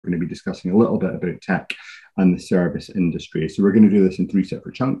to be discussing a little bit about tech and the service industry. So we're going to do this in 3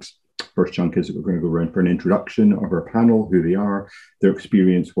 separate chunks. First chunk is that we're going to go around for an introduction of our panel, who they are, their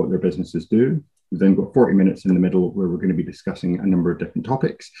experience, what their businesses do. We've then got 40 minutes in the middle where we're going to be discussing a number of different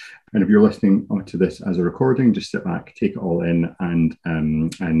topics. And if you're listening to this as a recording, just sit back, take it all in, and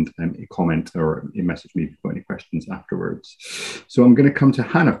comment or message me if you've got any questions afterwards. So I'm going to come to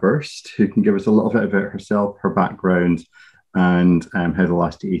Hannah first, who can give us a little bit about herself, her background, and how the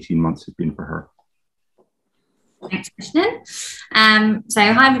last 18 months have been for her. Thanks, Krishnan.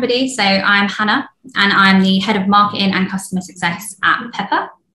 So hi, everybody. So I'm Hannah, and I'm the Head of Marketing and Customer Success at Pepper.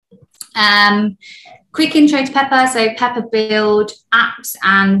 Quick intro to Pepper. So Pepper build apps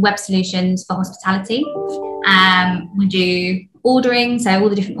and web solutions for hospitality. We do ordering, so all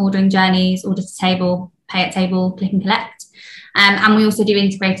the different ordering journeys, order to table, pay at table, click and collect. And we also do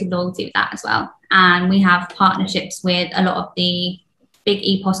integrated loyalty with that as well. And we have partnerships with a lot of the big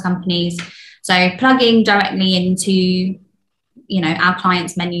EPOS companies. So plugging directly into, our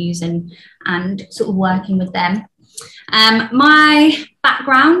clients' menus and sort of working with them. My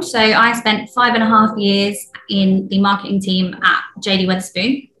background, so I spent 5.5 years in the marketing team at JD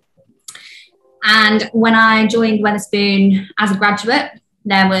Wetherspoon. And when I joined Wetherspoon as a graduate,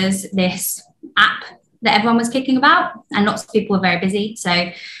 there was this app that everyone was kicking about, and lots of people were very busy. So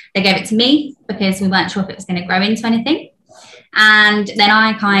they gave it to me because we weren't sure if it was going to grow into anything. And then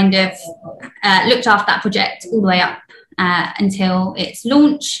I kind of looked after that project all the way up until its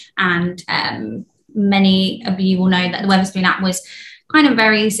launch. And many of you will know that the Wetherspoon app was kind of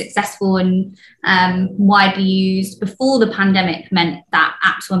very successful and widely used before the pandemic meant that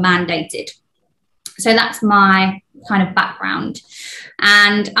apps were mandated. So that's my kind of background.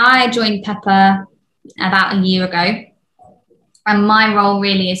 And I joined Pepper about a year ago. And my role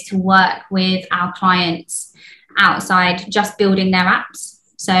really is to work with our clients outside just building their apps.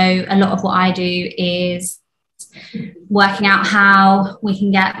 So a lot of what I do is working out how we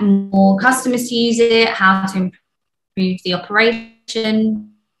can get more customers to use it, how to improve the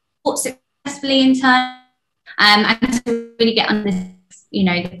operation, what successfully in turn, and to really get on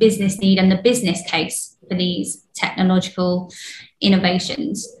the business need and the business case for these technological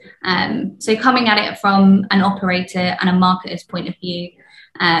innovations. So coming at it from an operator and a marketer's point of view,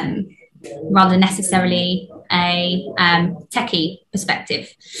 rather than necessarily a techie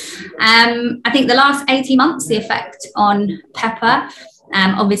perspective. I think the last 18 months, the effect on Pepper,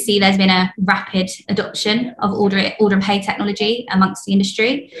 obviously there's been a rapid adoption of order and pay technology amongst the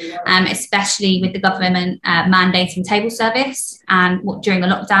industry, especially with the government mandating table service. And during the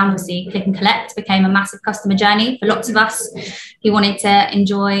lockdown, obviously click and collect became a massive customer journey for lots of us who wanted to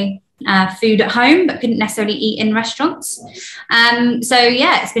enjoy food at home but couldn't necessarily eat in restaurants. So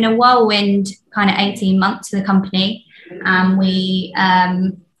yeah, it's been a whirlwind kind of 18 months for the company. We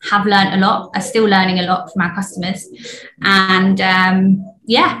have learned a lot, are still learning a lot from our customers, and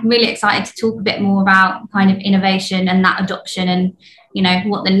yeah, really excited to talk a bit more about kind of innovation and that adoption, and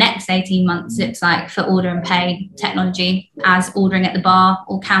what the next 18 months looks like for order and pay technology as ordering at the bar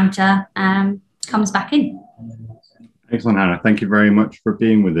or counter comes back in. Excellent, Hannah. Thank you very much for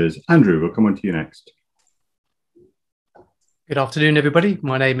being with us. Andrew, we'll come on to you next. Good afternoon, everybody.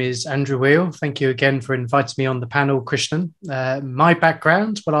 My name is Andrew Wheal. Thank you again for inviting me on the panel, Krishnan. My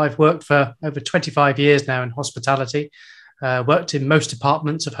background, well, I've worked for over 25 years now in hospitality, worked in most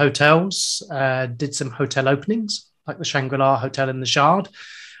departments of hotels, did some hotel openings, like the Shangri-La Hotel in the Shard,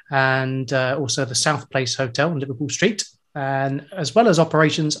 and also the South Place Hotel on Liverpool Street. And as well as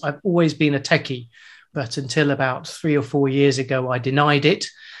operations, I've always been a techie. But until about 3 or 4 years ago, I denied it.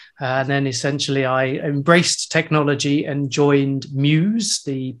 And then essentially I embraced technology and joined Muse,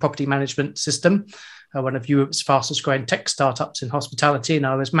 the property management system, one of Europe's fastest growing tech startups in hospitality. And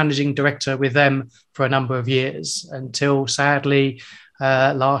I was managing director with them for a number of years until sadly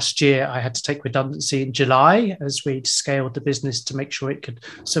last year I had to take redundancy in July as we'd scaled the business to make sure it could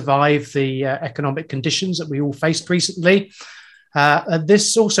survive the economic conditions that we all faced recently.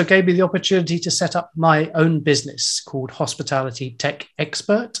 This also gave me the opportunity to set up my own business called Hospitality Tech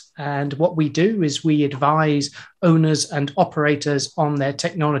Expert. And what we do is we advise owners and operators on their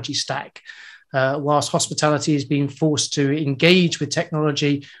technology stack. Whilst hospitality is being forced to engage with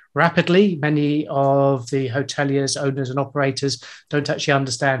technology rapidly, many of the hoteliers, owners and operators don't actually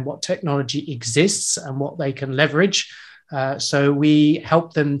understand what technology exists and what they can leverage. So we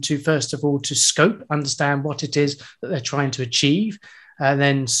help them to, first of all, to scope, understand what it is that they're trying to achieve, and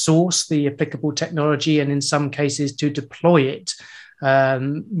then source the applicable technology, and in some cases to deploy it,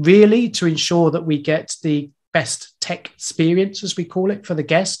 really to ensure that we get the best tech experience, as we call it, for the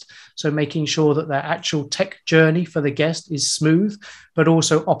guest. So making sure that their actual tech journey for the guest is smooth, but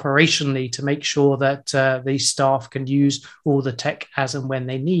also operationally to make sure that the staff can use all the tech as and when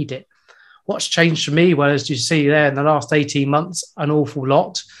they need it. What's changed for me? Well, as you see there in the last 18 months, an awful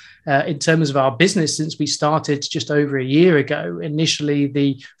lot. In terms of our business, since we started just over a year ago, initially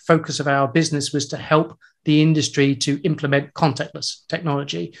the focus of our business was to help the industry to implement contactless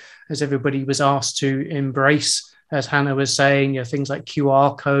technology, as everybody was asked to embrace, as Hannah was saying, things like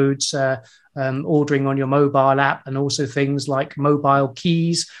QR codes, ordering on your mobile app, and also things like mobile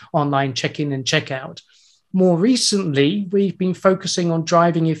keys, online check-in and check-out. More recently, we've been focusing on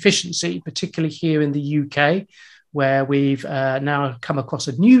driving efficiency, particularly here in the UK, where we've now come across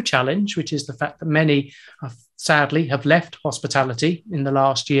a new challenge, which is the fact that many sadly have left hospitality in the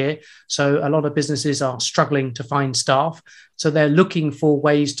last year. So a lot of businesses are struggling to find staff. So they're looking for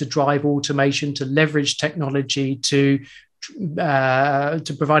ways to drive automation, to leverage technology to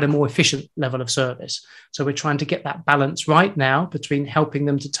provide a more efficient level of service. So we're trying to get that balance right now between helping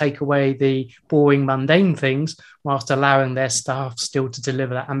them to take away the boring, mundane things whilst allowing their staff still to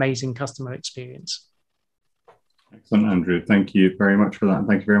deliver that amazing customer experience. Excellent, Andrew. Thank you very much for that. And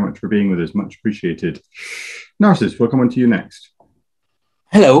thank you very much for being with us. Much appreciated. Narcis, we'll come on to you next.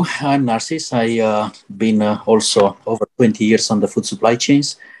 Hello, I'm Narcis. I've been also over 20 years on the food supply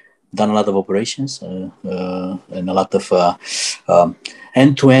chains, done a lot of operations and a lot of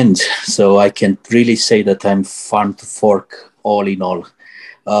end-to-end. So I can really say that I'm farm to fork all in all.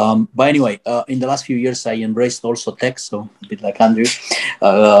 But anyway, in the last few years, I embraced also tech, so a bit like Andrew,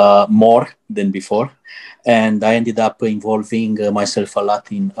 more than before. And I ended up involving myself a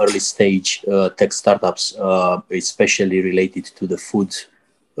lot in early stage tech startups, especially related to the food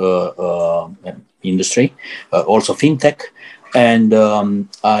industry, also fintech. And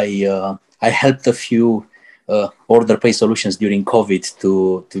I helped a few order pay solutions during COVID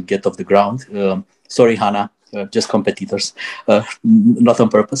to get off the ground. Sorry, Hannah, just competitors, not on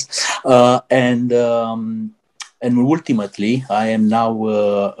purpose. And ultimately, I am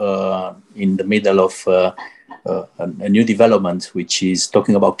now in the middle of a new development, which is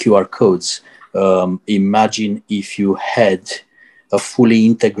talking about QR codes. Imagine if you had a fully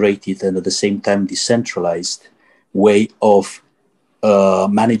integrated and at the same time decentralized way of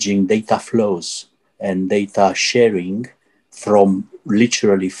managing data flows and data sharing from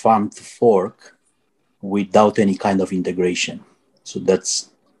literally farm to fork without any kind of integration. So that's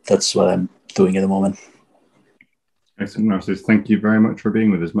what I'm doing at the moment. Excellent, Narcis. Thank you very much for being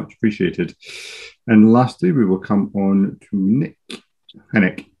with us. Much appreciated. And lastly, we will come on to Nick. Hi,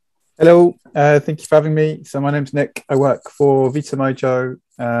 Nick. Hello. Thank you for having me. So my name's Nick. I work for Vita Mojo.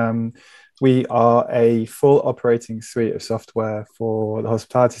 We are a full operating suite of software for the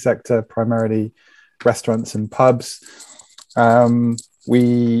hospitality sector, primarily restaurants and pubs.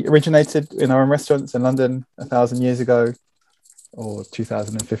 We originated in our own restaurants in London 1,000 years ago, or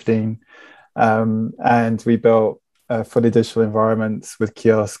 2015. And we built fully digital environments with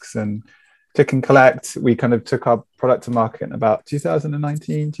kiosks and click and collect. We kind of took our product to market in about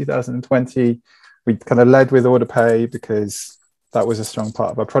 2019, 2020. We kind of led with order pay because that was a strong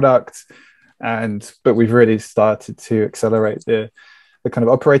part of our product. But we've really started to accelerate the kind of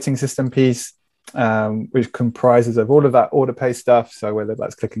operating system piece, which comprises of all of that order pay stuff. So whether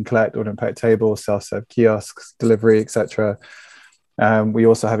that's click and collect, order and pay at table, self-serve kiosks, delivery, etc. We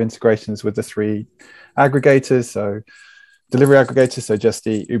also have integrations with the 3 aggregators, so delivery aggregators, so Just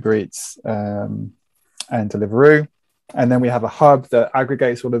Eat, Uber Eats, and Deliveroo. And then we have a hub that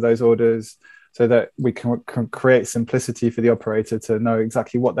aggregates all of those orders so that we can create simplicity for the operator to know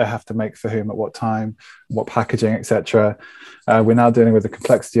exactly what they have to make for whom at what time, what packaging, etc. We're now dealing with the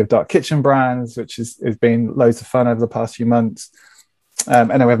complexity of dark kitchen brands, which has been loads of fun over the past few months. And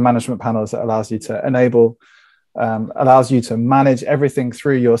then we have management panels that allows you to manage everything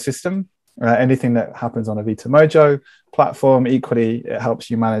through your system. Anything that happens on a Vita Mojo platform, equally, it helps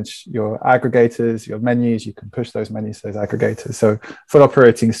you manage your aggregators, your menus. You can push those menus to those aggregators. So full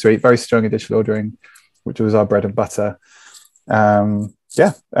operating suite, very strong in digital ordering, which was our bread and butter. And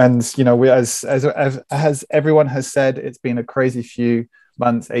we, as everyone has said, it's been a crazy few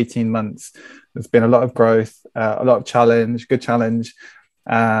months, 18 months. There's been a lot of growth, a lot of challenge, good challenge.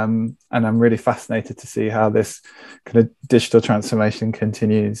 And I'm really fascinated to see how this kind of digital transformation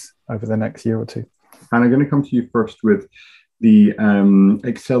continues over the next year or two. And I'm going to come to you first with the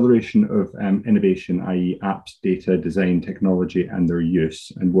acceleration of innovation, i.e. apps, data, design, technology, and their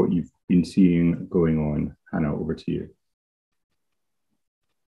use, and what you've been seeing going on. Hannah, over to you.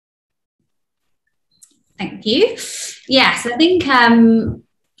 Thank you. Yes, I think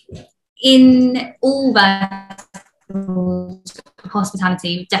in all verticals,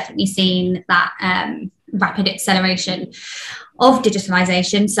 hospitality, we've definitely seen that rapid acceleration of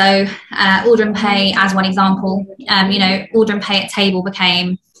digitalization. So order and pay as one example, order and pay at table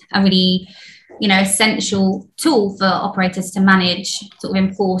became a really essential tool for operators to manage sort of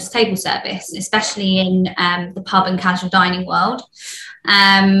enforced table service, especially in the pub and casual dining world.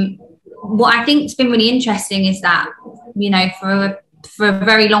 What I think has been really interesting is that, for a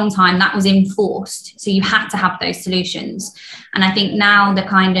very long time that was enforced, so you had to have those solutions. And I think now the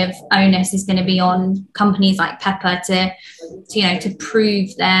kind of onus is going to be on companies like Pepper to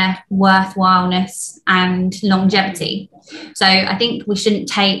prove their worthwhileness and longevity. So I think we shouldn't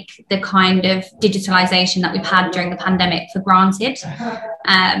take the kind of digitalization that we've had during the pandemic for granted,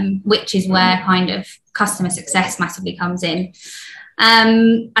 which is where kind of customer success massively comes in.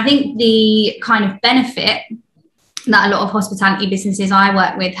 I think the kind of benefit that a lot of hospitality businesses I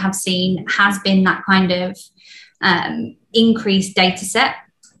work with have seen has been that kind of increased data set.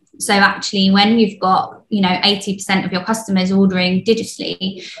 So actually, when you've got 80% of your customers ordering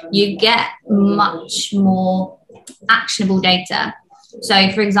digitally, you get much more actionable data.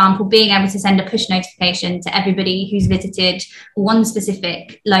 So, for example, being able to send a push notification to everybody who's visited one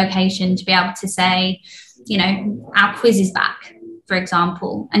specific location to be able to say, our quiz is back, for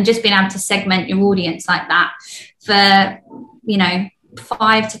example, and just being able to segment your audience like that for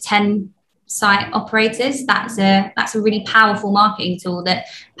 5 to 10 site operators, that's a really powerful marketing tool that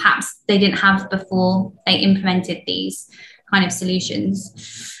perhaps they didn't have before they implemented these kind of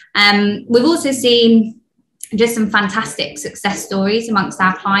solutions. We've also seen just some fantastic success stories amongst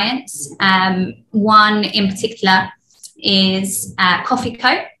our clients. One in particular is Coffee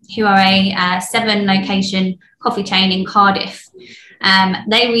Co, who are a 7-location coffee chain in Cardiff.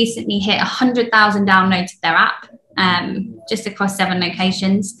 They recently hit 100,000 downloads of their app, just across 7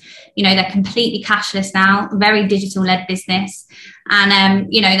 locations. They're completely cashless now, very digital-led business, and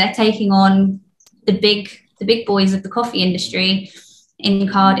they're taking on the big boys of the coffee industry in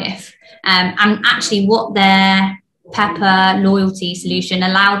Cardiff. And actually, what their Pepper loyalty solution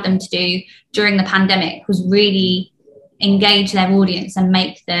allowed them to do during the pandemic was really engage their audience and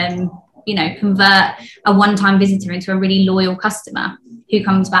make them convert a one-time visitor into a really loyal customer who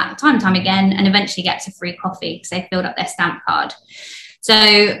comes back time and time again and eventually gets a free coffee because they filled up their stamp card. So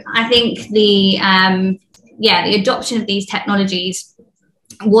I think the adoption of these technologies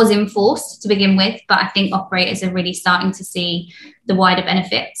was enforced to begin with, but I think operators are really starting to see the wider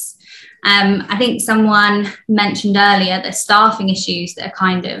benefits. I think someone mentioned earlier the staffing issues that are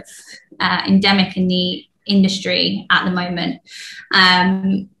kind of endemic in the industry at the moment,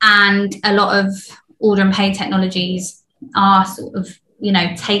 and a lot of order and pay technologies are sort of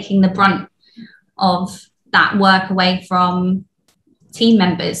taking the brunt of that work away from team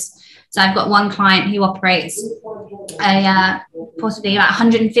members. So I've got one client who operates a possibly about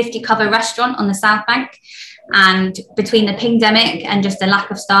 150 cover restaurant on the South Bank, and between the pandemic and just a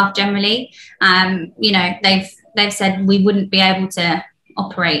lack of staff generally, they've said we wouldn't be able to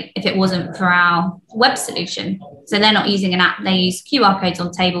operate if it wasn't for our web solution. So they're not using an app, they use QR codes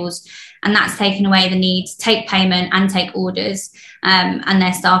on tables, and that's taken away the need to take payment and take orders, and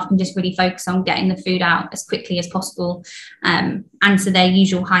their staff can just really focus on getting the food out as quickly as possible, and to their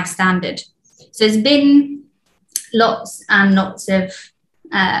usual high standard. So there's been lots and lots of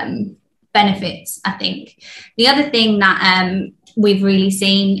benefits, I think. The other thing that we've really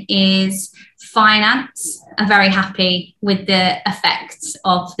seen is finance are very happy with the effects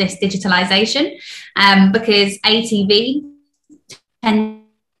of this digitalization, because ATV tend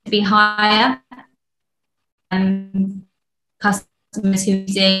to be higher. Customers who are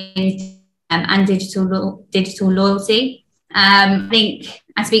using and digital loyalty. I think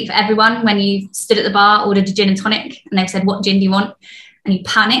I speak for everyone. When you stood at the bar, ordered a gin and tonic, and they've said, "What gin do you want?" and you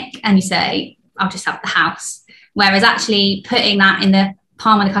panic and you say, "I'll just have the house." Whereas actually putting that in the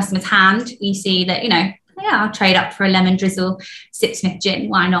palm of the customer's hand, you see that, I'll trade up for a lemon drizzle Sipsmith gin,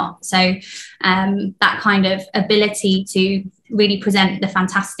 why not? So that kind of ability to really present the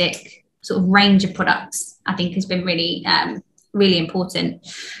fantastic sort of range of products, I think has been really, really important.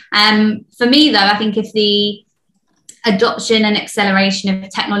 For me, though, I think if the adoption and acceleration of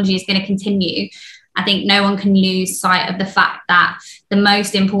technology is going to continue, I think no one can lose sight of the fact that the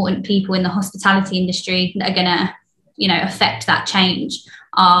most important people in the hospitality industry that are going to, affect that change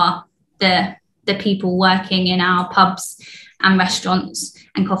are the people working in our pubs and restaurants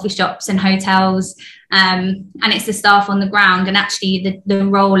and coffee shops and hotels, and it's the staff on the ground. And actually the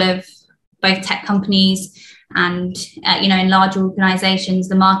role of both tech companies and in large organizations,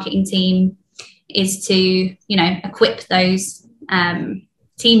 the marketing team, is to equip those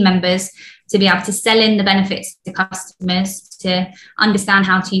team members to be able to sell in the benefits to customers, to understand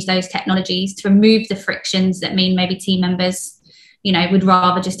how to use those technologies, to remove the frictions that mean maybe team members, you know, would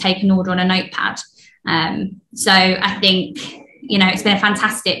rather just take an order on a notepad. So I think, you know, it's been a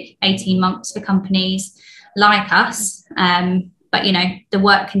fantastic 18 months for companies like us. But, you know, the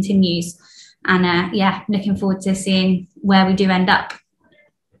work continues, and yeah, looking forward to seeing where we do end up.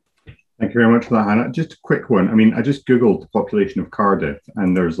 Thank you very much for that, Hannah. Just a quick one. I mean, I just Googled the population of Cardiff,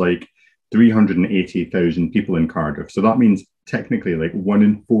 and there's like 380,000 people in Cardiff. So that means technically like 1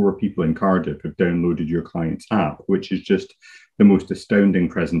 in 4 people in Cardiff have downloaded your client's app, which is just the most astounding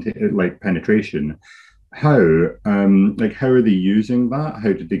penetration. How are they using that?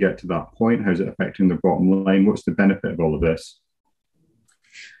 How did they get to that point? How's it affecting their bottom line? What's the benefit of all of this?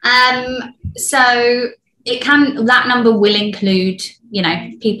 So that number will include, you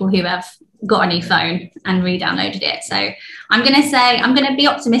know, people who have got a new phone and re-downloaded it. So I'm going to be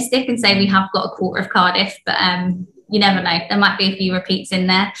optimistic and say we have got a quarter of Cardiff, but you never know. There might be a few repeats in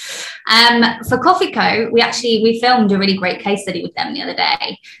there. For Coffee Co, we filmed a really great case study with them the other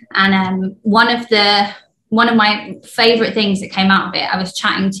day. And one of my favorite things that came out of it,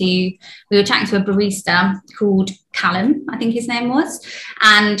 we were chatting to a barista called Callum, I think his name was.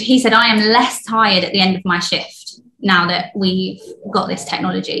 And he said, I am less tired at the end of my shift now that we've got this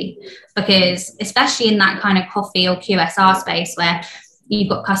technology, because especially in that kind of coffee or QSR space where you've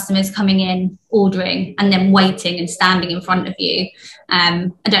got customers coming in, ordering, and then waiting and standing in front of you.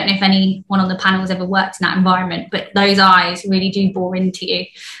 I don't know if anyone on the panel has ever worked in that environment, but those eyes really do bore into you.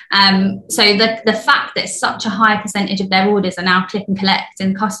 So the fact that such a high percentage of their orders are now click and collect,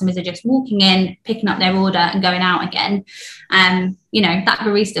 and customers are just walking in, picking up their order and going out again. You know, that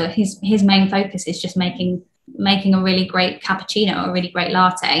barista, his main focus is just making a really great cappuccino or a really great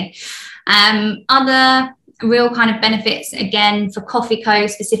latte. Other real kind of benefits, again, for Coffee Co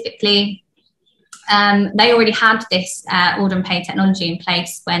specifically, they already had this order and pay technology in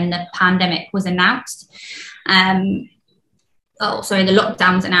place when the pandemic was announced. The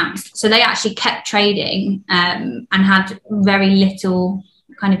lockdown was announced. So they actually kept trading and had very little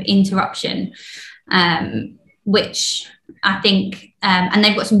kind of interruption, which I think, and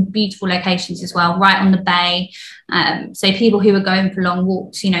they've got some beautiful locations as well, right on the bay. So people who were going for long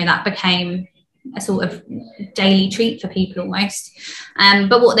walks, you know, that became a sort of daily treat for people almost.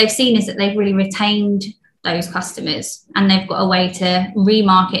 But what they've seen is that they've really retained those customers, and they've got a way to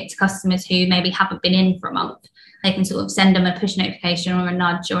remarket to customers who maybe haven't been in for a month. They can sort of send them a push notification or a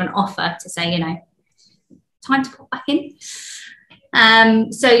nudge or an offer to say, you know, time to pop back in.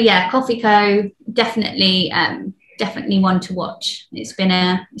 So yeah, Coffee Co, definitely one to watch. It's been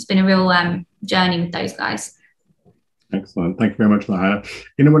a real journey with those guys. Excellent. Thank you very much for that, Hannah.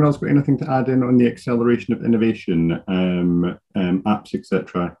 Anyone else got anything to add in on the acceleration of innovation, apps,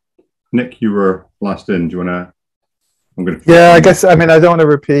 etc.? Nick, you were last in. Do you want to? Yeah, I guess. I mean, I don't want to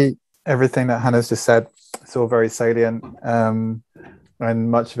repeat everything that Hannah's just said. It's all very salient, and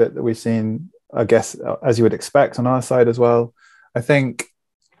much of it that we've seen, I guess, as you would expect on our side as well. I think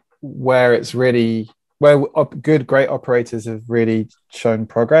where great operators have really shown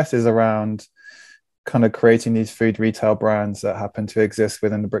progress is around kind of creating these food retail brands that happen to exist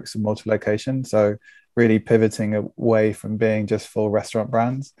within the bricks and mortar location. So really pivoting away from being just full restaurant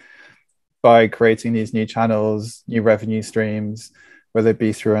brands by creating these new channels, new revenue streams, whether it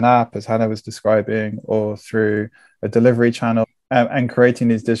be through an app, as Hannah was describing, or through a delivery channel, and creating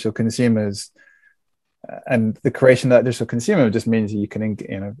these digital consumers. And the creation of that digital consumer just means that you can,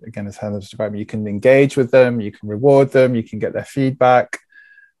 you know, again, as Hannah was describing, you can engage with them, you can reward them, you can get their feedback,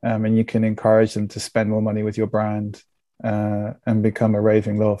 and you can encourage them to spend more money with your brand and become a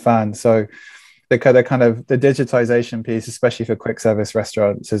raving loyal fan. So the digitization piece, especially for quick service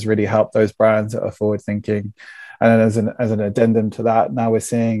restaurants, has really helped those brands that are forward thinking. And as an addendum to that, now we're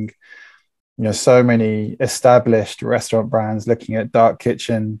seeing, you know, so many established restaurant brands looking at dark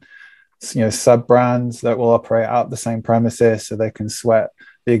kitchen, you know, sub brands that will operate out the same premises, so they can sweat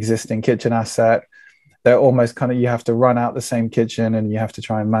the existing kitchen asset. They're almost kind of, you have to run out the same kitchen and you have to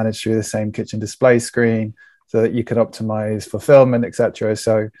try and manage through the same kitchen display screen so that you can optimize fulfillment, etc.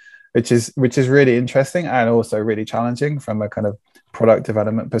 So which is really interesting and also really challenging from a kind of product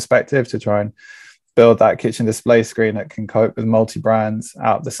development perspective, to try and build that kitchen display screen that can cope with multi-brands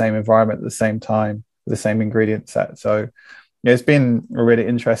out the same environment at the same time, with the same ingredient set. So yeah, it's been a really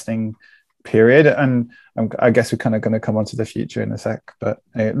interesting period, and I guess we're kind of going to come on to the future in a sec, but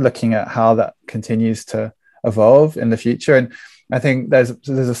looking at how that continues to evolve in the future. And I think there's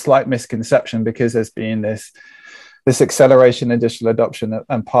a slight misconception, because there's been this acceleration in digital adoption,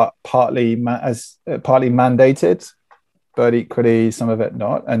 and partly mandated but equally some of it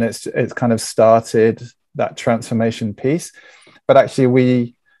not. And it's kind of started that transformation piece. But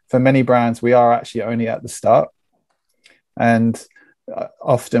actually, for many brands, we are actually only at the start. And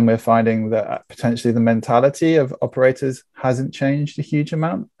often we're finding that potentially the mentality of operators hasn't changed a huge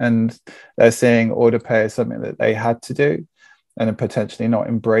amount. And they're seeing order pay as something that they had to do and are potentially not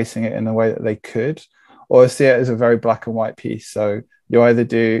embracing it in the way that they could, or see it as a very black and white piece. So you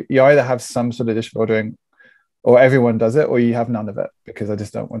either have some sort of digital ordering, or everyone does it, or you have none of it, because I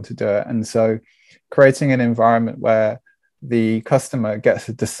just don't want to do it. And so creating an environment where the customer gets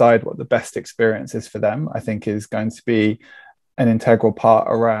to decide what the best experience is for them, I think is going to be an integral part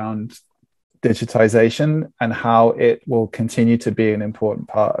around digitization and how it will continue to be an important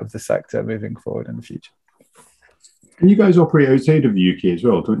part of the sector moving forward in the future. And you guys operate outside of the UK as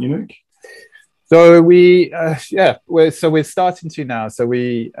well, don't you, Nick? So we're starting to now. So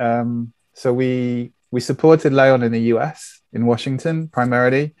we supported Leon in the US, in Washington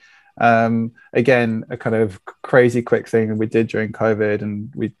primarily. Again, a kind of crazy quick thing we did during COVID,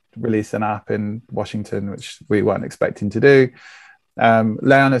 and we released an app in Washington, which we weren't expecting to do.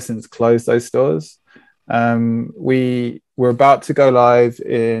 Leon has since closed those stores. We were about to go live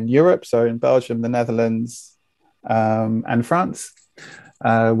in Europe, so in Belgium, the Netherlands, and France,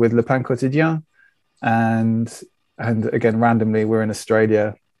 with Le Pain Quotidien. And again, randomly, we're in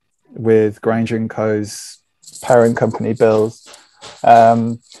Australia with Granger & Co.'s parent company, Bills.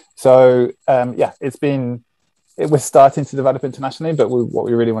 We're starting to develop internationally, but what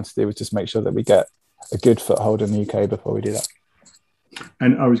we really want to do is just make sure that we get a good foothold in the UK before we do that.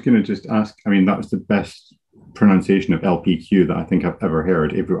 And I was going to just ask, I mean, that was the best pronunciation of LPQ that I think I've ever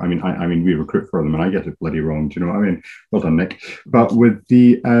heard. I mean, we recruit for them, and I get it bloody wrong. Do you know what I mean? Well done, Nick. But with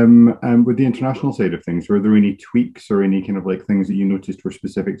the international side of things, were there any tweaks or any kind of like things that you noticed were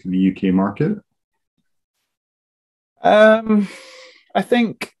specific to the UK market? I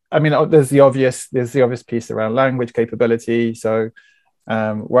think, I mean, there's the obvious piece around language capability. So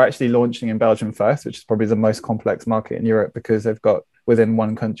we're actually launching in Belgium first, which is probably the most complex market in Europe, because within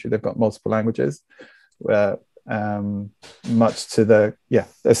one country, they've got multiple languages. Much to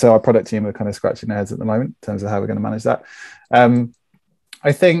so our product team are kind of scratching their heads at the moment in terms of how we're going to manage that.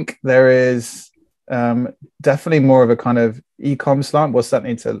 I think there is definitely more of a kind of e-com slant, well,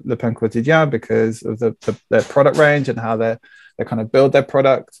 certainly to Le Pain Quotidien, because of their product range and how they kind of build their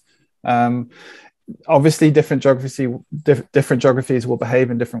product. Obviously, different geographies will behave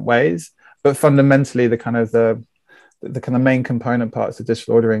in different ways, but fundamentally, the kind of main component parts of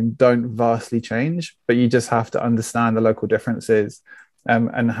digital ordering don't vastly change, but you just have to understand the local differences,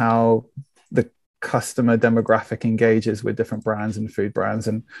 and how the customer demographic engages with different brands and food brands,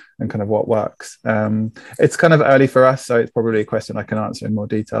 and kind of what works. It's kind of early for us, so it's probably a question I can answer in more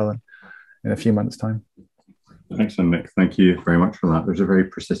detail in a few months' time. Excellent, Nick. Thank you very much for that. There's a very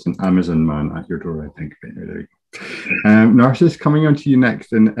persistent Amazon man at your door, I think. There you go. Narcis, coming on to you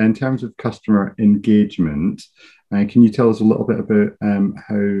next. In terms of customer engagement, can you tell us a little bit about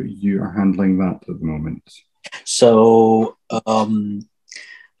how you are handling that at the moment? So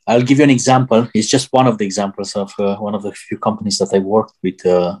I'll give you an example. It's just one of the examples of one of the few companies that I worked with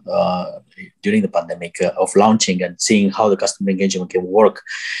during the pandemic, of launching and seeing how the customer engagement can work.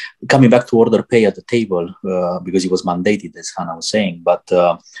 Coming back to order pay at the table, because it was mandated, as Hannah was saying, but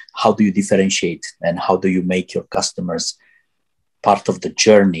how do you differentiate, and how do you make your customers part of the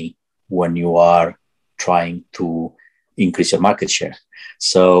journey when you are trying to increase your market share?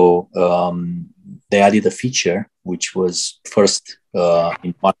 So they added a feature which was first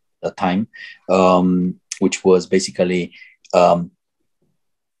in market at the time, which was basically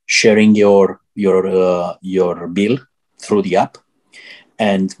sharing your bill through the app,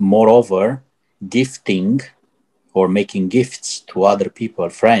 and moreover, gifting or making gifts to other people,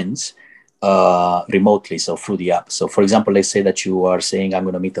 friends, remotely, so through the app. So for example, let's say that you are saying, I'm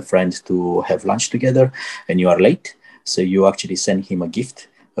going to meet a friend to have lunch together, and you are late. So you actually send him a gift,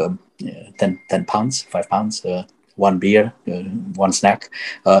 10 pounds, 5 pounds, one beer, one snack,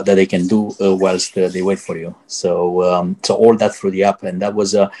 that they can do whilst they wait for you. So so all that through the app. And that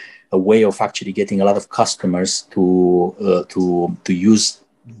was a way of actually getting a lot of customers to use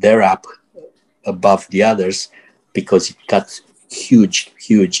their app above the others, because it got huge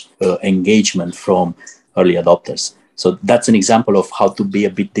engagement from early adopters. So that's an example of how to be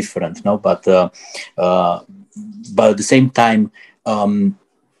a bit different, no? But at the same time,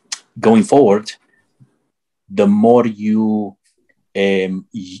 going forward, the more you take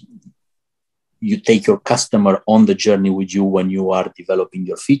your customer on the journey with you when you are developing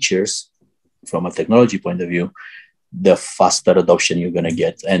your features from a technology point of view, the faster adoption you're going to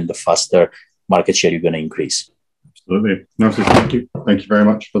get, and the faster market share you're going to increase. Absolutely. Narcis, thank you. Thank you very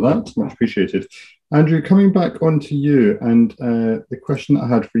much for that. Much appreciated. Andrew, coming back onto you, and the question that I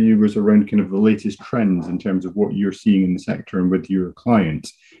had for you was around kind of the latest trends in terms of what you're seeing in the sector and with your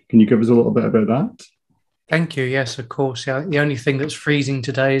clients. Can you give us a little bit about that? Thank you. Yes, of course. Yeah, the only thing that's freezing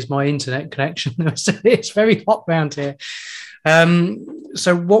today is my internet connection. It's very hot around here.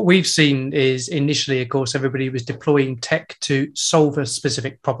 So what we've seen is initially, of course, everybody was deploying tech to solve a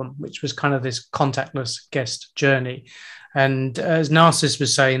specific problem, which was kind of this contactless guest journey. And as Narcis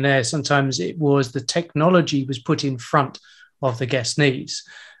was saying there, sometimes it was the technology was put in front of the guest needs.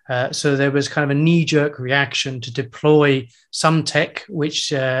 So there was kind of a knee-jerk reaction to deploy some tech,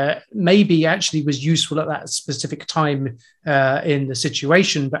 which maybe actually was useful at that specific time in the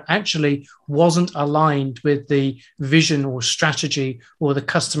situation, but actually wasn't aligned with the vision or strategy or the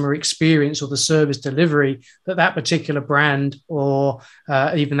customer experience or the service delivery that that particular brand or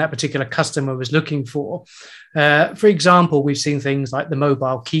even that particular customer was looking for. For example, we've seen things like the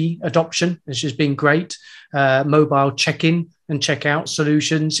mobile key adoption, which has been great, mobile check-in and check-out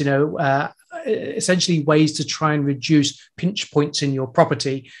solutions, essentially ways to try and reduce pinch points in your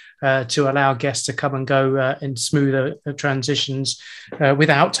property to allow guests to come and go in smoother transitions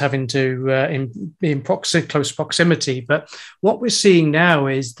without having to be in close proximity. But what we're seeing now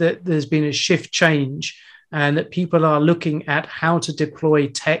is that there's been a shift change and that people are looking at how to deploy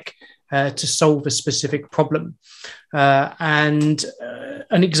tech to solve a specific problem. And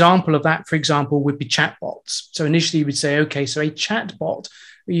an example of that, for example, would be chatbots. So initially we'd say, okay, so a chatbot,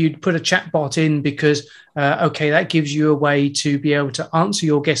 you'd put a chatbot in because, that gives you a way to be able to answer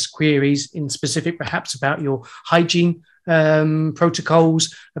your guest queries in specific, perhaps about your hygiene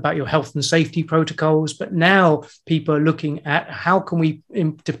protocols, about your health and safety protocols. But now people are looking at how can we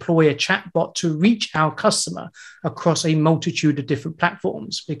deploy a chatbot to reach our customer across a multitude of different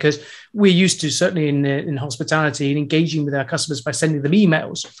platforms, because we're used to, certainly in hospitality, and engaging with our customers by sending them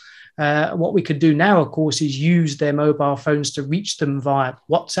emails. What we could do now, of course, is use their mobile phones to reach them via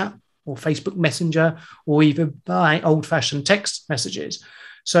WhatsApp or Facebook Messenger, or even by old-fashioned text messages.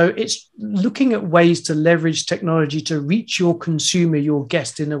 So it's looking at ways to leverage technology to reach your consumer, your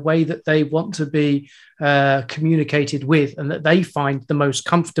guest, in a way that they want to be communicated with and that they find the most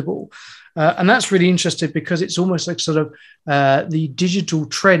comfortable. And that's really interesting because it's almost like sort of the digital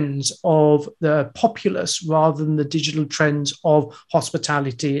trends of the populace rather than the digital trends of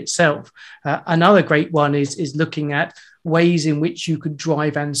hospitality itself. Another great one is looking at ways in which you could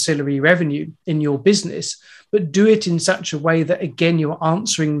drive ancillary revenue in your business, but do it in such a way that, again, you're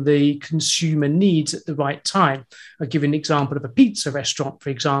answering the consumer needs at the right time. I'll give you an example of a pizza restaurant,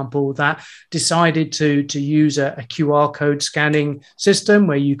 for example, that decided to use a QR code scanning system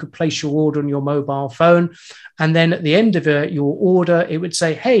where you could place your order on your mobile phone. And then at the end of your order, it would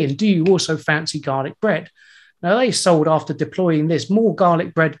say, hey, and do you also fancy garlic bread? Now, they sold, after deploying this, more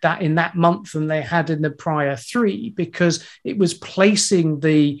garlic bread in that month than they had in the prior 3, because it was placing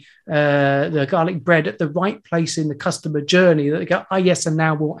the garlic bread at the right place in the customer journey that they go, yes, and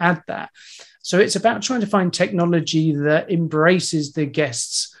now we'll add that. So it's about trying to find technology that embraces the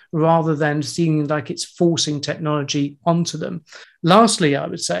guests rather than seeming like it's forcing technology onto them. Lastly, I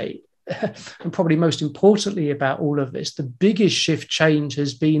would say, and probably most importantly about all of this, the biggest shift change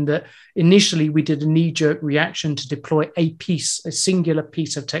has been that initially we did a knee-jerk reaction to deploy a singular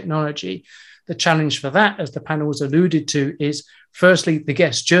piece of technology. The challenge for that, as the panel was alluded to, is firstly the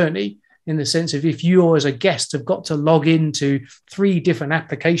guest journey, in the sense of if you as a guest have got to log into 3 different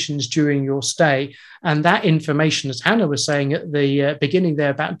applications during your stay, and that information, as Hannah was saying at the beginning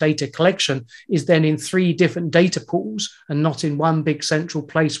there about data collection, is then in 3 different data pools and not in one big central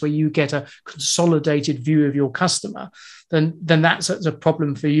place where you get a consolidated view of your customer, then that's a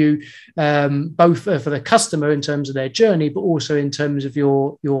problem for you, both for the customer in terms of their journey, but also in terms of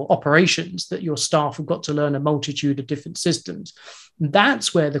your operations, that your staff have got to learn a multitude of different systems.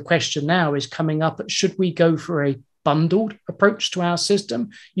 That's where the question now is coming up: should we go for a bundled approach to our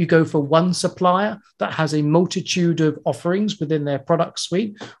system? You go for one supplier that has a multitude of offerings within their product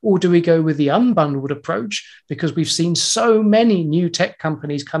suite, or do we go with the unbundled approach? Because we've seen so many new tech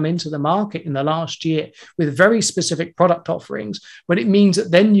companies come into the market in the last year with very specific product offerings, but it means that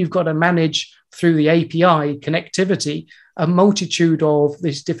then you've got to manage through the API connectivity a multitude of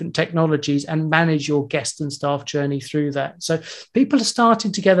these different technologies and manage your guest and staff journey through that. So people are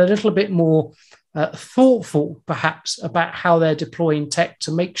starting to get a little bit more thoughtful, perhaps, about how they're deploying tech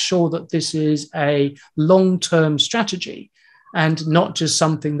to make sure that this is a long-term strategy and not just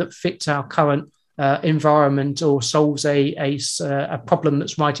something that fits our current environment or solves a problem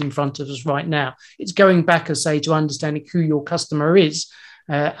that's right in front of us right now. It's going back, as say, to understanding who your customer is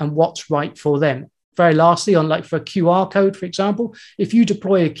and what's right for them. very lastly, on like for a QR code, for example, if you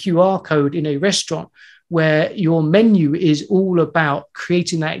deploy a QR code in a restaurant where your menu is all about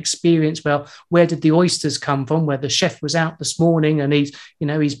creating that experience. Well, where did the oysters come from? Where the chef was out this morning and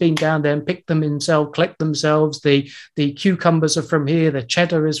he's been down there and picked them himself, collect themselves. The cucumbers are from here. The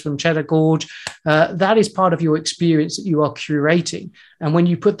cheddar is from Cheddar Gorge. That is part of your experience that you are curating. And when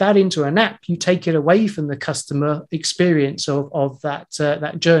you put that into an app, you take it away from the customer experience of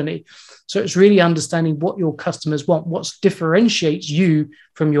that journey. So it's really understanding what your customers want, what differentiates you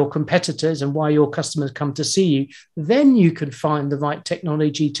from your competitors and why your customers come to see you. Then you can find the right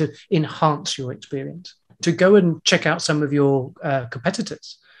technology to enhance your experience. To go and check out some of your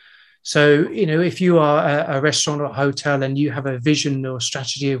competitors. So, if you are a restaurant or a hotel and you have a vision or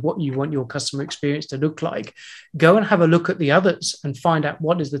strategy of what you want your customer experience to look like, go and have a look at the others and find out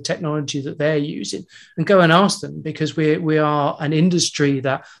what is the technology that they're using and go and ask them, because we are an industry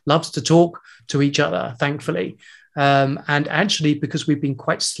that loves to talk to each other, thankfully. And actually, because we've been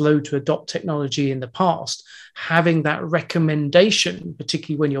quite slow to adopt technology in the past, having that recommendation,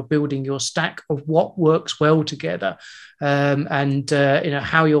 particularly when you're building your stack of what works well together, and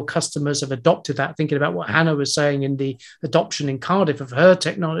how your customers have adopted that, thinking about what Hannah was saying in the adoption in Cardiff of her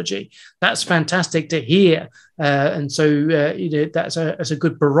technology, that's fantastic to hear. And so that's a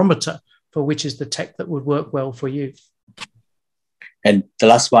good barometer for which is the tech that would work well for you. And the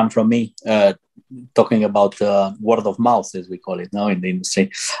last one from me, talking about word of mouth, as we call it now in the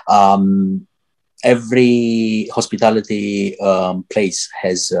industry. Every hospitality place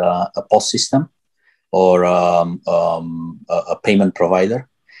has a POS system or a payment provider.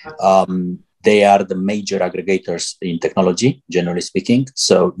 They are the major aggregators in technology, generally speaking.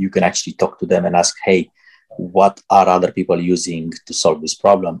 So you can actually talk to them and ask, hey, what are other people using to solve this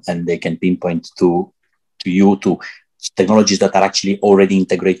problem? And they can pinpoint to you to technologies that are actually already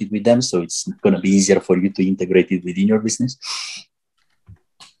integrated with them. So it's going to be easier for you to integrate it within your business.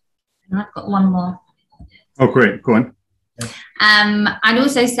 I've got one more. Oh, great. Go on. I'd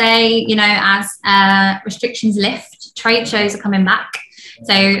also say, as restrictions lift, trade shows are coming back.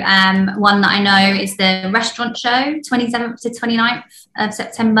 So one that I know is the restaurant show, 27th to 29th of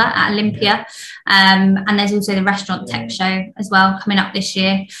September at Olympia. And there's also the restaurant tech show as well coming up this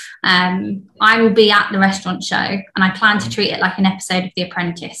year. I will be at the restaurant show and I plan to treat it like an episode of The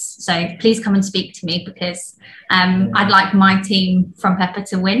Apprentice. So please come and speak to me because I'd like my team from Pepper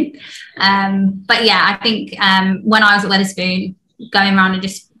to win. But yeah, I think when I was at Wetherspoon, going around and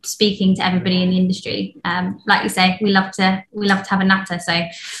just speaking to everybody in the industry, like you say, we love to have a natter. So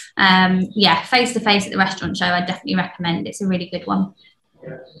yeah, face to face at the restaurant show, I definitely recommend. It's a really good one.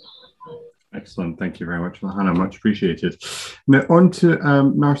 Excellent. Thank you very much, Hannah. Much appreciated. Now on to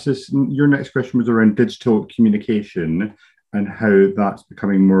Narcis. Your next question was around digital communication and how that's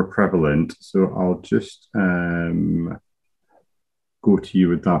becoming more prevalent. So I'll just go to you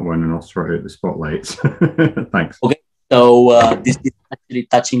with that one and I'll sort out the spotlights. Thanks. Okay. So this is actually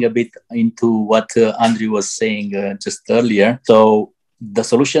touching a bit into what Andrew was saying just earlier. So the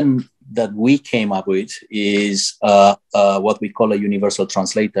solution that we came up with is what we call a universal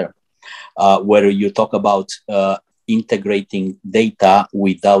translator, where you talk about integrating data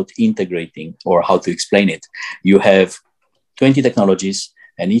without integrating, or how to explain it. You have 20 technologies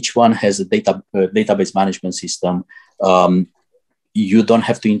and each one has a database management system. You don't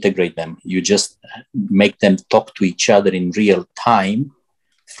have to integrate them. You just make them talk to each other in real time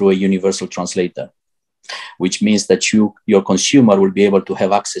through a universal translator, which means that your consumer will be able to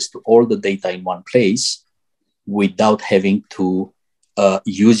have access to all the data in one place without having to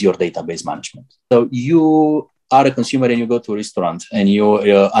use your database management. So you are a consumer and you go to a restaurant and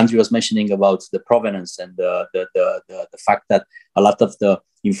Andrew was mentioning about the provenance and the fact that a lot of the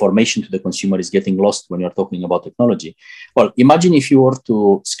information to the consumer is getting lost when you're talking about technology. Well, imagine if you were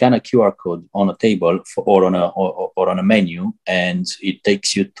to scan a QR code on a table or on a menu, and it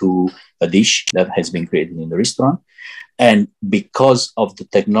takes you to a dish that has been created in the restaurant. And because of the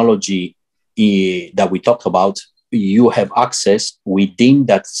technology that we talked about, you have access within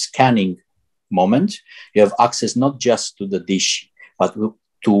that scanning moment. You have access not just to the dish, but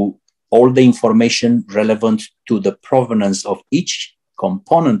to all the information relevant to the provenance of each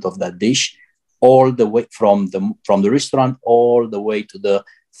component of that dish, all the way from the restaurant all the way to the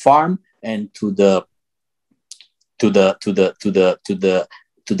farm and to the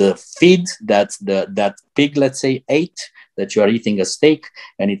feed that pig, let's say, ate, that you are eating a steak,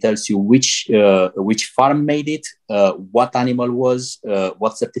 and it tells you which farm made it, what animal was,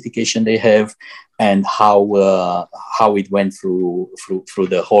 what certification they have, and how it went through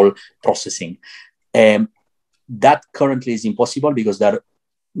the whole processing. That currently is impossible because there are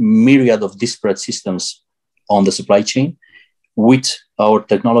myriad of disparate systems on the supply chain. With our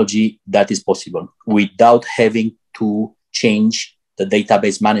technology, that is possible without having to change the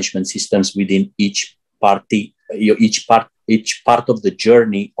database management systems within each party, each part of the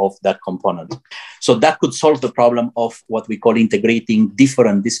journey of that component. So that could solve the problem of what we call integrating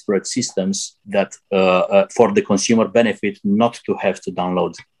different disparate systems that for the consumer benefit, not to have to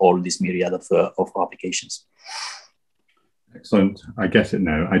download all this myriad of applications. Excellent. I get it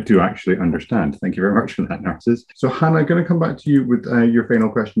now. I do actually understand. Thank you very much for that, Narcis. So, Hannah, I'm going to come back to you with your final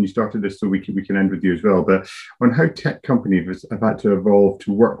question. You started this, so we can end with you as well. But on how tech companies have had to evolve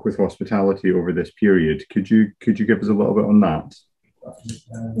to work with hospitality over this period, could you give us a little bit on that?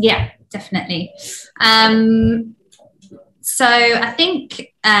 Yeah, definitely. So I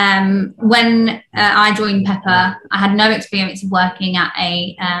think when I joined Pepper, I had no experience of working at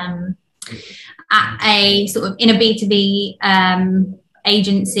a sort of in a B2B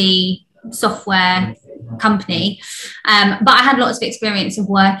agency software company, but I had lots of experience of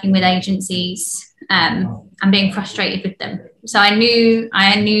working with agencies and being frustrated with them. So I knew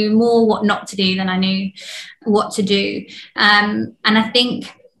more what not to do than I knew what to do, and I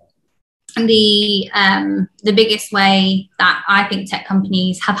think the biggest way that I think tech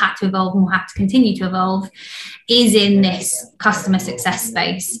companies have had to evolve and will have to continue to evolve is in this customer success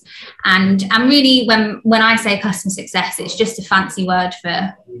space. And really, when I say customer success, it's just a fancy word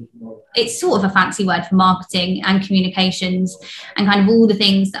for, it's sort of a fancy word for marketing and communications and kind of all the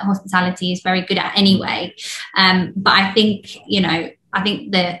things that hospitality is very good at anyway. But I think, I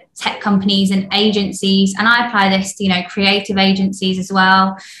think the tech companies and agencies, and I apply this to, creative agencies as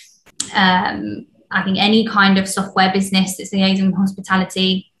well. I think any kind of software business that's liaising with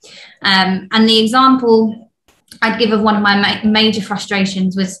hospitality. And the example I'd give of one of my major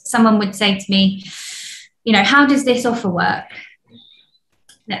frustrations was someone would say to me, how does this offer work?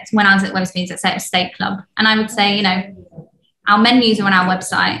 That's when I was at Wetherspoons, let's say at a steak club. And I would say, our menus are on our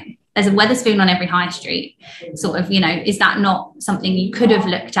website. There's a Wetherspoon on every high street. Sort of, is that not something you could have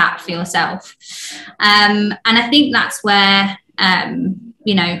looked at for yourself? And I think that's where,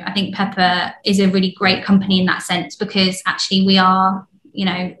 I think Pepper is a really great company in that sense, because actually we are,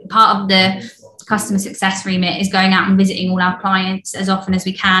 part of the customer success remit is going out and visiting all our clients as often as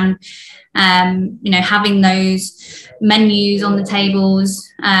we can, having those menus on the tables,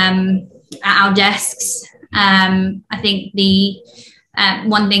 at our desks. I think the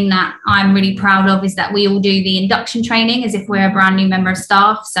one thing that I'm really proud of is that we all do the induction training as if we're a brand new member of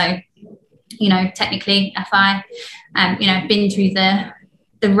staff. So, technically FI, been through the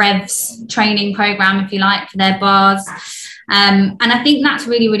Revs training program, if you like, for their bars. And I think that's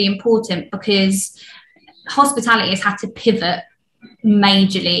really, really important, because hospitality has had to pivot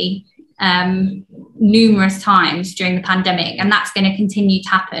majorly numerous times during the pandemic, and that's going to continue to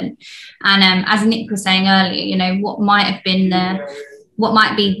happen. And as Nick was saying earlier, what might be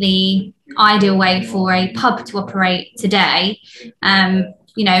the ideal way for a pub to operate today,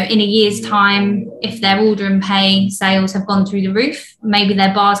 in a year's time, if their order and pay sales have gone through the roof, maybe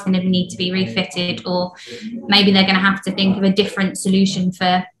their bar's going to need to be refitted, or maybe they're going to have to think of a different solution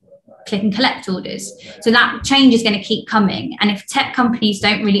for click and collect orders. So that change is going to keep coming. And if tech companies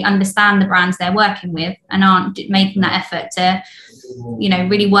don't really understand the brands they're working with and aren't making that effort to,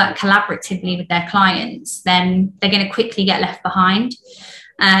 really work collaboratively with their clients, then they're going to quickly get left behind.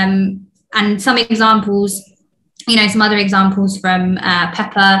 And some examples, some other examples from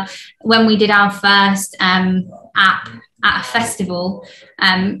Pepper, when we did our first app at a festival,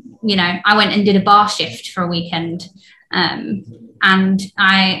 I went and did a bar shift for a weekend. And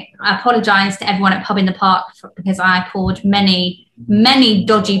I apologise to everyone at Pub in the Park because I poured many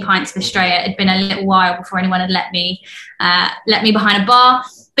dodgy pints of Australia. It had been a little while before anyone had let me behind a bar.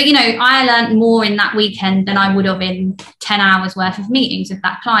 But, I learned more in that weekend than I would have in 10 hours worth of meetings with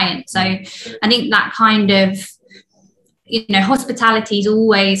that client. So I think that kind of, hospitality's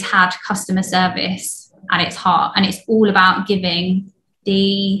always had customer service at its heart, and it's all about giving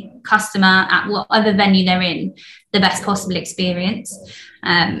the customer at whatever venue they're in the best possible experience.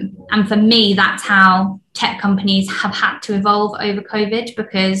 And for me, that's how tech companies have had to evolve over COVID,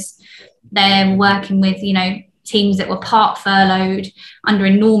 because they're working with, teams that were part furloughed under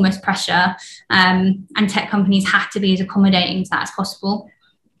enormous pressure, and tech companies had to be as accommodating to that as possible.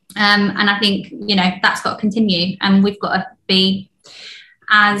 And I think, that's got to continue, and we've got to be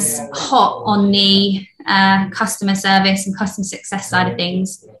as hot on the customer service and customer success side of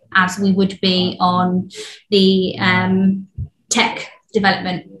things as we would be on the tech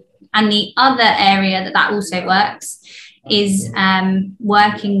development. And the other area that also works is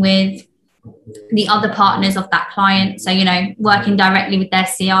working with the other partners of that client. So, you know, working directly with their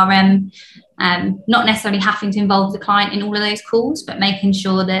CRM, not necessarily having to involve the client in all of those calls, but making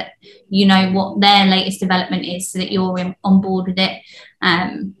sure that you know what their latest development is so that you're on board with it.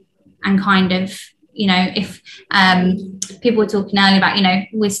 And kind of, you know, if people were talking earlier about, you know,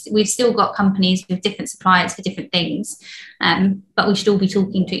 we've still got companies with different suppliers for different things, but we should all be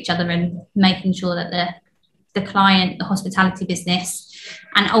talking to each other and making sure that the client, the hospitality business,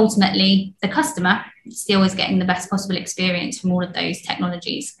 and ultimately the customer still is getting the best possible experience from all of those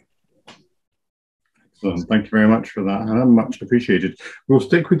technologies. Excellent. Thank you very much for that. Much appreciated. We'll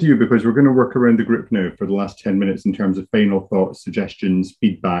stick with you because we're going to work around the group now for the last 10 minutes in terms of final thoughts, suggestions,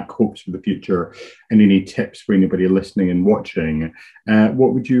 feedback, hopes for the future, and any tips for anybody listening and watching.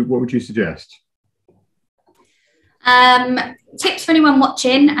 What would you suggest? Tips for anyone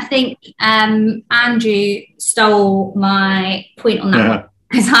watching. I think Andrew stole my point on that one,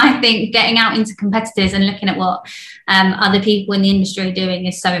 because I think getting out into competitors and looking at what other people in the industry are doing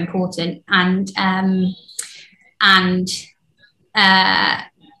is so important, and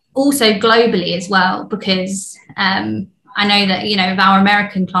also globally as well, because I know that, you know, with our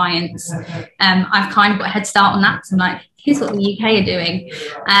American clients, I've kind of got a head start on that. So I'm like, here's what the UK are doing.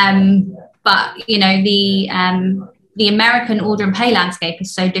 But, you know, the American order and pay landscape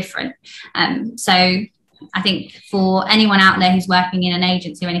is so different. So I think for anyone out there who's working in an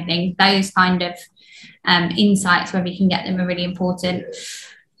agency or anything, those kind of insights, wherever you can get them, are really important.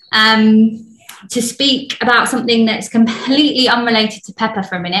 To speak about something that's completely unrelated to Pepper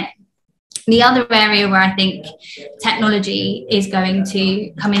for a minute, the other area where I think technology is going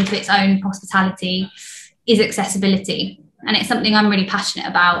to come into its own hospitality is accessibility. And it's something I'm really passionate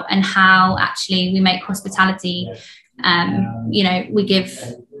about, and how actually we make hospitality, you know, we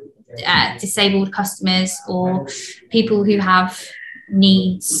give disabled customers or people who have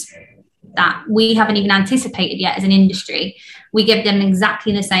needs that we haven't even anticipated yet as an industry, we give them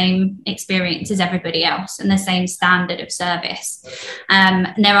exactly the same experience as everybody else and the same standard of service.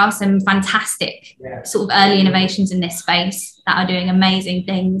 And there are some fantastic sort of early innovations in this space that are doing amazing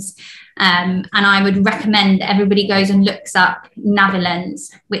things. And I would recommend that everybody goes and looks up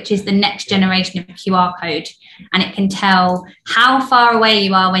Navilens, which is the next generation of QR code, and it can tell how far away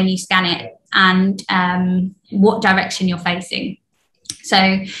you are when you scan it and what direction you're facing.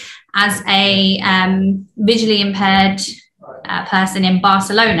 So as a visually impaired person in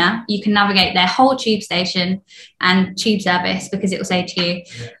Barcelona, you can navigate their whole tube station and tube service, because it will say to you,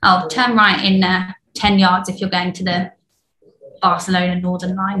 oh, turn right in 10 yards if you're going to the Barcelona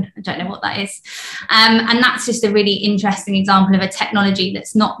Northern Line. I don't know what that is. And that's just a really interesting example of a technology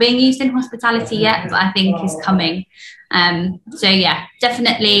that's not being used in hospitality yet, but I think is coming. So yeah,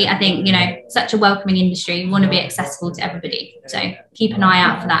 definitely, I think, you know, such a welcoming industry. We want to be accessible to everybody. So keep an eye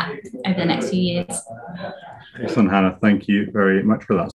out for that over the next few years. Excellent, Hannah. Thank you very much for that.